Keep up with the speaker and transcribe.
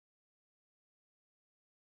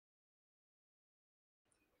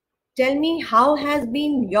tell me how has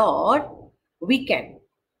been your weekend?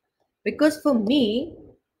 Because for me,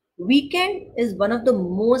 weekend is one of the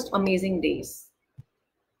most amazing days.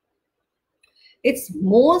 It's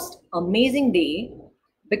most amazing day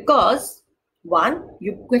because one,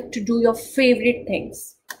 you get to do your favorite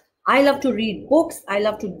things. I love to read books. I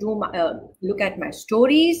love to do look at my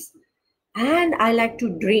stories, and I like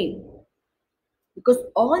to dream because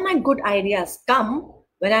all my good ideas come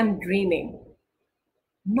when I'm dreaming.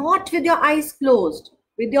 Not with your eyes closed,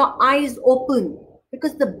 with your eyes open,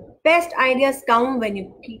 because the best ideas come when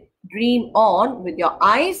you keep dream on with your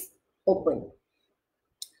eyes open.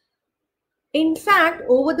 In fact,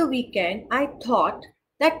 over the weekend, I thought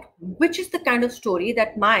that which is the kind of story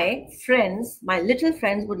that my friends, my little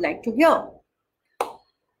friends would like to hear.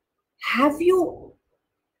 Have you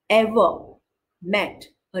ever met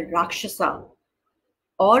a Rakshasa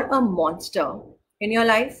or a monster in your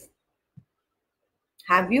life?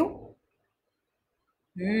 Have you?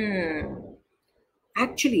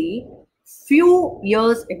 Actually, few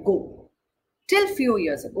years ago,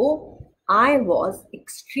 I was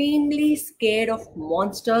extremely scared of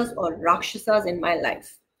monsters or Rakshasas in my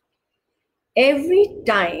life. Every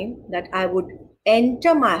time that I would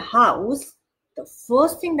enter my house, the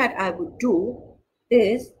first thing that I would do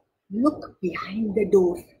is look behind the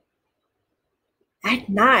door. At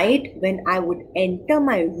night, when I would enter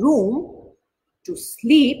my room to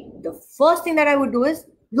sleep, the first thing that I would do is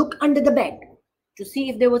look under the bed to see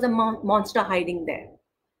if there was a monster hiding there.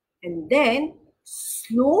 And then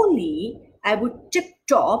slowly I would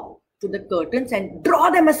tiptoe to the curtains and draw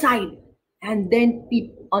them aside and then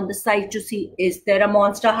peep on the side to see, is there a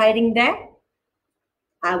monster hiding there?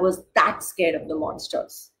 I was that scared of the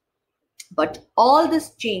monsters. But all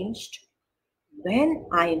this changed when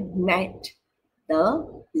I met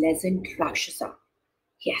the pleasant Rakshasa.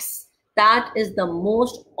 Yes, that is the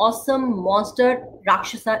most awesome monster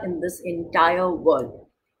Rakshasa in this entire world.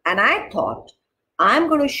 And I thought I'm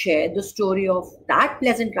going to share the story of that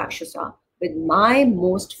pleasant Rakshasa with my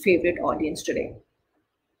most favorite audience today.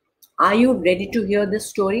 Are you ready to hear this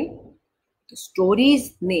story? The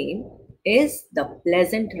story's name is The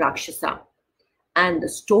Pleasant Rakshasa, and the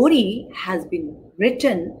story has been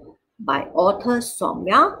written by author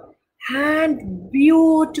Sowmya and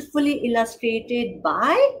beautifully illustrated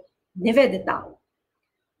by Niveditha.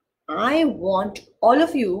 I want all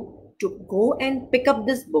of you to go and pick up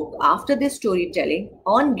this book after this storytelling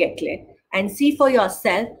on Getlit and see for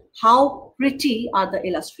yourself how pretty are the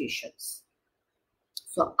illustrations.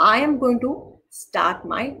 So I am going to start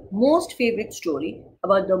my most favorite story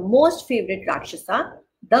about the most favorite Rakshasa,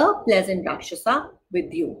 the pleasant Rakshasa,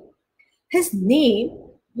 with you. His name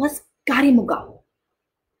was Karimuga.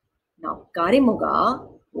 Now, Karimuga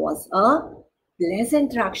was a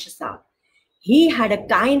pleasant Rakshasa. He had a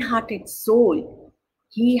kind-hearted soul.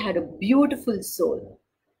 He had a beautiful soul.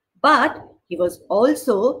 But he was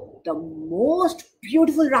also the most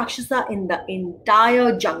beautiful Rakshasa in the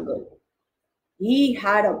entire jungle. He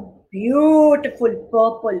had a beautiful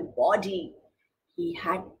purple body. He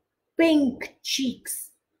had pink cheeks.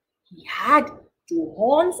 He had 2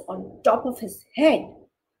 horns on top of his head.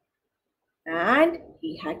 And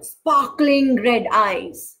he had sparkling red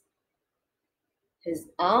eyes. His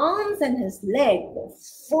arms and his legs were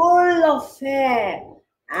full of hair.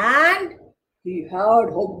 And he had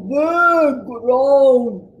a big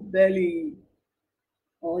round belly.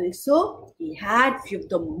 Also, he had few of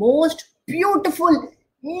the most beautiful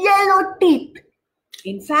yellow teeth.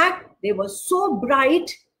 In fact, they were so bright,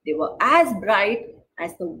 they were as bright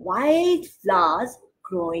as the white flowers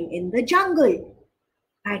growing in the jungle.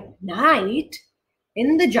 At night,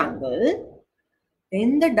 in the jungle,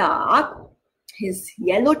 in the dark, his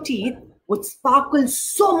yellow teeth would sparkle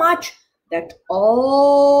so much that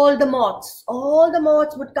all the moths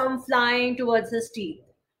would come flying towards his teeth.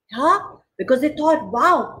 Huh? Because they thought,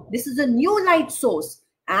 wow, this is a new light source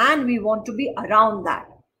and we want to be around that.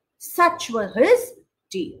 Such were his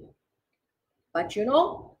teeth. But you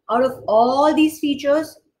know, out of all these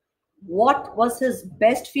features, what was his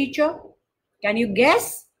best feature? Can you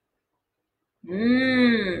guess?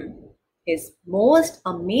 His most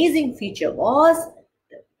amazing feature was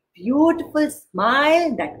the beautiful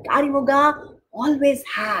smile that Karimuga always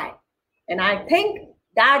had. And I think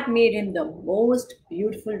that made him the most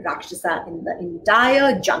beautiful Rakshasa in the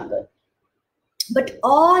entire jungle. But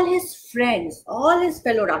all his friends, all his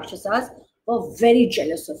fellow Rakshasas were very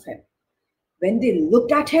jealous of him. When they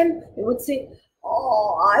looked at him, they would say,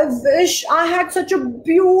 "Oh, I wish I had such a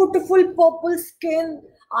beautiful purple skin.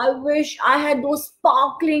 I wish I had those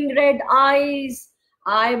sparkling red eyes.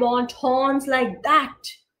 I want horns like that.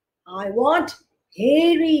 I want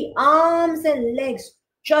hairy arms and legs,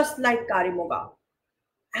 just like Karimuga.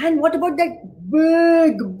 And what about that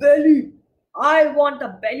big belly? I want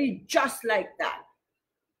a belly just like that.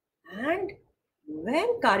 And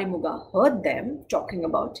when Karimuga heard them talking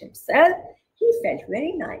about himself, he felt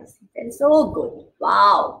very nice. He felt so good.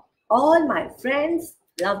 Wow, all my friends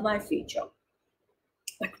love my feature.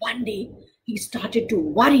 But one day he started to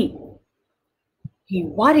worry. He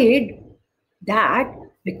worried that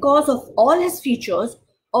because of all his features,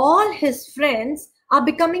 all his friends are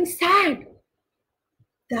becoming sad.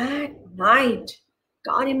 That night,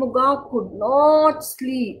 Karimuga could not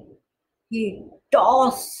sleep. He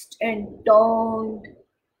tossed and turned.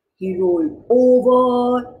 He rolled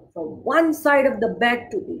over from one side of the bed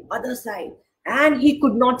to the other side, and he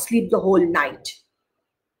could not sleep the whole night.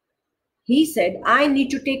 He said, I need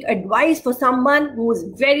to take advice for someone who is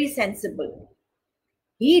very sensible.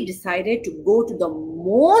 He decided to go to the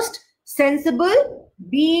most sensible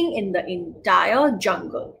being in the entire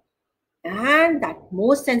jungle. And that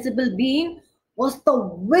most sensible being was the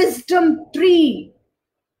wisdom tree.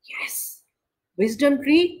 Yes, wisdom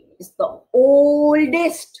tree is the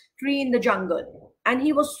oldest tree in the jungle. And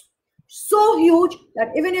he was so huge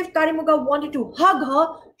that even if Karimuga wanted to hug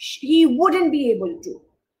her, he wouldn't be able to.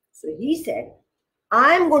 So he said,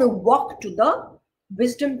 I'm going to walk to the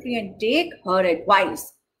wisdom tree and take her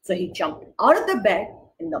advice. So he jumped out of the bed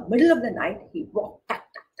in the middle of the night. He walked, tuck,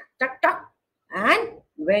 tuck, tuck, tuck, tuck, and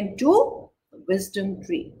went to the wisdom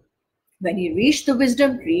tree. When he reached the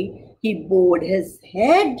wisdom tree, he bowed his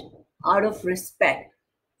head out of respect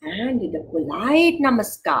and did a polite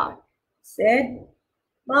namaskar. Said,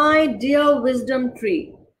 my dear wisdom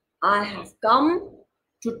tree, I have come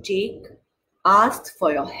to ask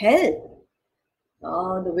for your help.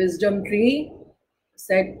 The wisdom tree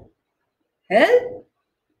said, help?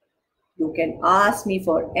 You can ask me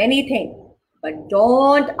for anything, but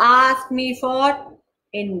don't ask me for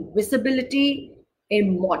invisibility,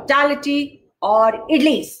 immortality, or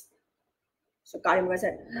idlis. So Karimuga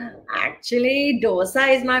said, actually,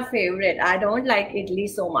 dosa is my favorite. I don't like idli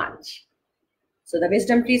so much. So the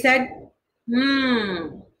wisdom tree said,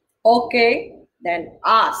 okay, then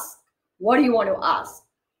ask. What do you want to ask?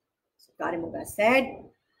 So Karimuga said,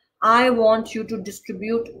 I want you to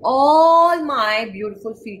distribute all my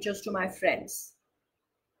beautiful features to my friends.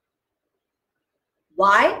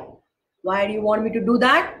 Why? Why do you want me to do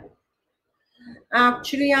that?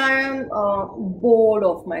 Actually, I am bored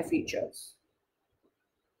of my features.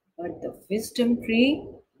 But the wisdom tree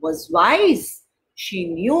was wise. She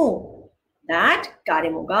knew that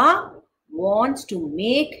Karimuga wants to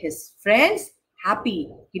make his friends happy.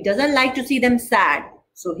 He doesn't like to see them sad.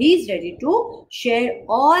 So he's ready to share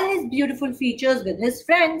all his beautiful features with his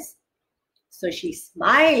friends. So she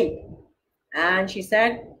smiled and she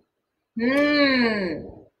said,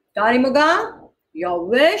 Karimuga, your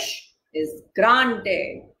wish is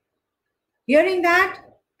granted. Hearing that,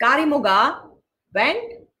 Karimuga went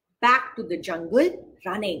back to the jungle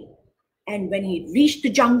running. And when he reached the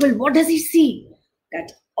jungle, what does he see?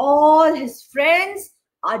 That all his friends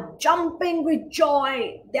are jumping with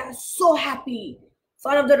joy. They are so happy.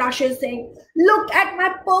 One of the Rakshasas saying, look at my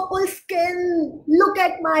purple skin. Look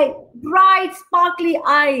at my bright, sparkly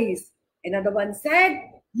eyes. Another one said,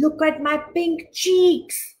 look at my pink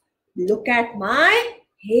cheeks. Look at my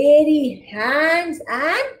hairy hands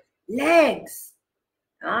and legs.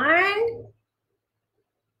 And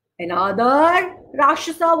another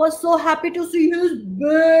Rakshasa was so happy to see his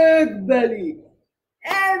big belly.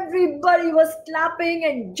 Everybody was clapping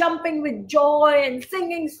and jumping with joy and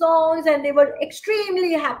singing songs, and they were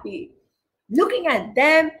extremely happy. Looking at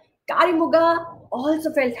them, Karimuga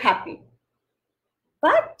also felt happy.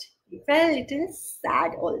 But he felt a little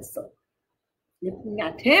sad also. Looking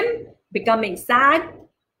at him, becoming sad,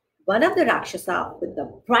 one of the Rakshasa with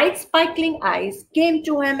the bright sparkling eyes came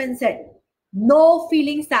to him and said, no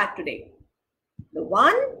feeling sad today. The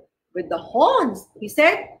one with the horns, he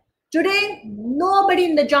said, today, nobody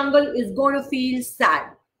in the jungle is going to feel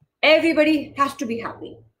sad. Everybody has to be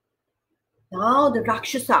happy. Now the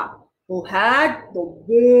Rakshasa, who had the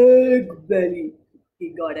big belly, he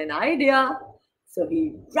got an idea. So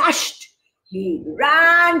he rushed. He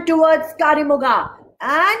ran towards Karimuga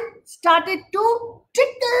and started to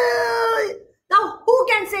tickle. Now, who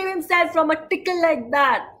can save himself from a tickle like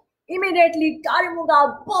that? Immediately,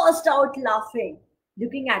 Karimuga burst out laughing.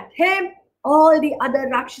 Looking at him, all the other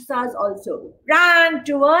Rakshasas also ran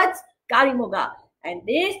towards Karimuga and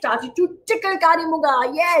they started to tickle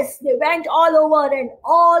Karimuga. Yes, they went all over and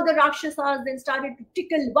all the Rakshasas then started to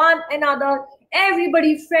tickle one another.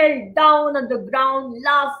 Everybody fell down on the ground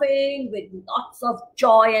laughing with lots of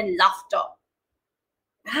joy and laughter.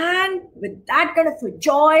 And with that kind of a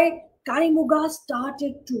joy, Karimuga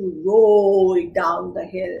started to roll down the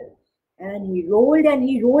hill. And he rolled and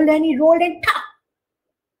he rolled and he rolled and tap!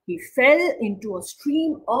 He fell into a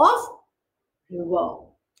stream of river.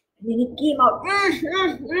 And then he came out.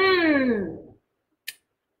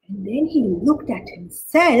 And then he looked at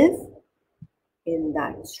himself in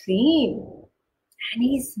that stream. And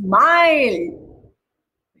he smiled.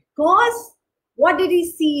 Because what did he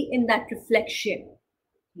see in that reflection?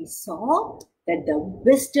 He saw that the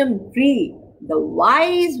wisdom tree, the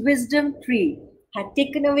wise wisdom tree, had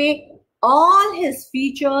taken away all his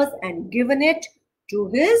features and given it to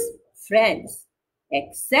his friends,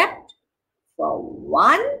 except for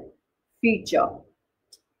one feature.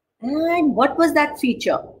 And what was that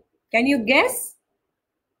feature? Can you guess?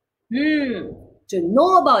 To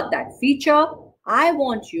know about that feature, I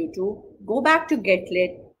want you to go back to Get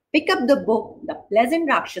Lit, pick up the book, The Pleasant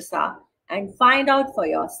Rakshasa, and find out for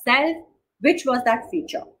yourself which was that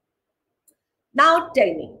feature. Now tell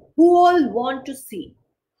me, who all want to see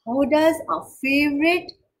how does our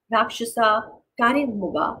favorite Rakshasa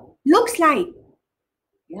Karimuga looks like?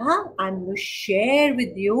 Yeah, I'm going to share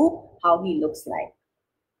with you how he looks like.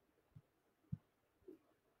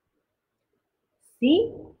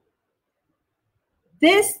 See?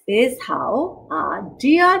 This is how our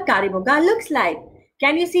dear Karimuga looks like.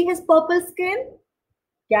 Can you see his purple skin?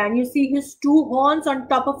 Can you see his two horns on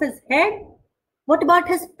top of his head? What about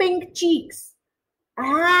his pink cheeks?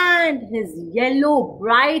 And his yellow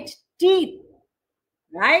bright teeth,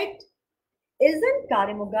 right? Isn't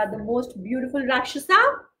Karimuga the most beautiful Rakshasa?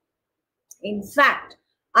 In fact,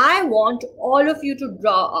 I want all of you to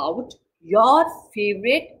draw out your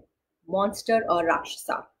favorite monster or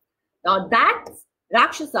Rakshasa. Now that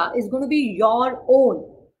Rakshasa is going to be your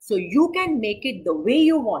own, so you can make it the way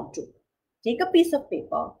you want to. Take a piece of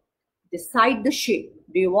paper, decide the shape.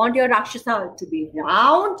 Do you want your Rakshasa to be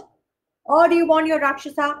round? Or do you want your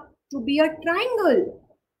Rakshasa to be a triangle?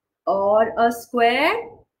 Or a square?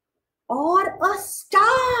 Or a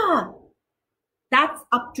star? That's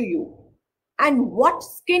up to you. And what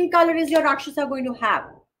skin color is your Rakshasa going to have?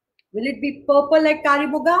 Will it be purple like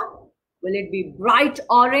Karimuga? Will it be bright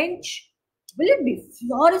orange? Will it be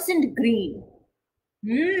fluorescent green?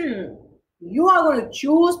 You are going to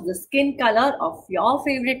choose the skin color of your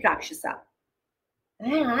favorite Rakshasa.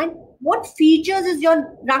 And what features is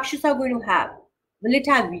your Rakshasa going to have? Will it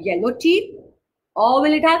have yellow teeth? Or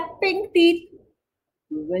will it have pink teeth?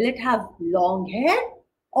 Will it have long hair?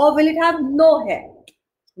 Or will it have no hair?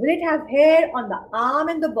 Will it have hair on the arm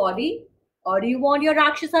and the body? Or do you want your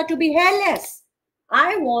Rakshasa to be hairless?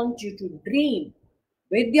 I want you to dream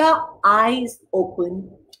with your eyes open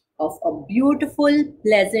of a beautiful,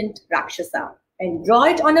 pleasant Rakshasa and draw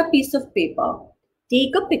it on a piece of paper.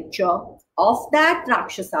 Take a picture of that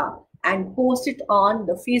Rakshasa and post it on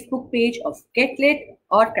the Facebook page of Get Lit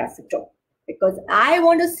or Craftito, because I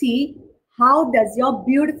want to see how does your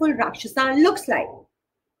beautiful Rakshasa looks like.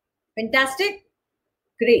 Fantastic?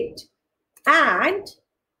 Great. And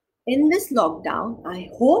in this lockdown, I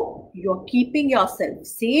hope you're keeping yourself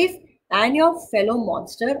safe and your fellow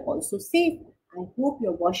monster also safe. I hope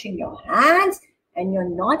you're washing your hands and you're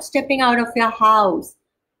not stepping out of your house,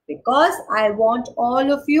 because I want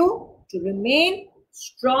all of you to remain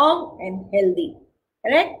strong and healthy.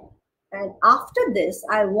 Correct? And after this,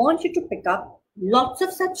 I want you to pick up lots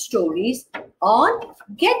of such stories on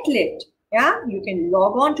Get Lit. Yeah, you can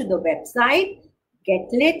log on to the website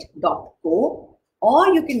getlit.co,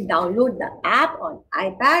 or you can download the app on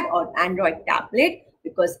iPad or Android tablet,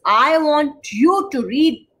 because I want you to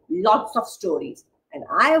read lots of stories and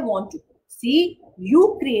I want to see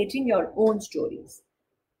you creating your own stories.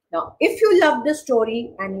 Now, if you loved the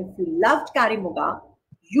story and if you loved Karimuga,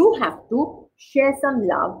 you have to share some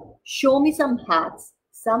love, show me some hearts,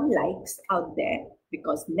 some likes out there,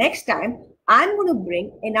 because next time I'm going to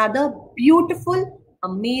bring another beautiful,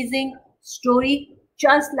 amazing story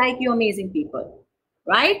just like you amazing people,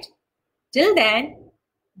 right? Till then,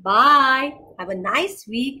 bye. Have a nice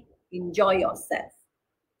week. Enjoy yourself.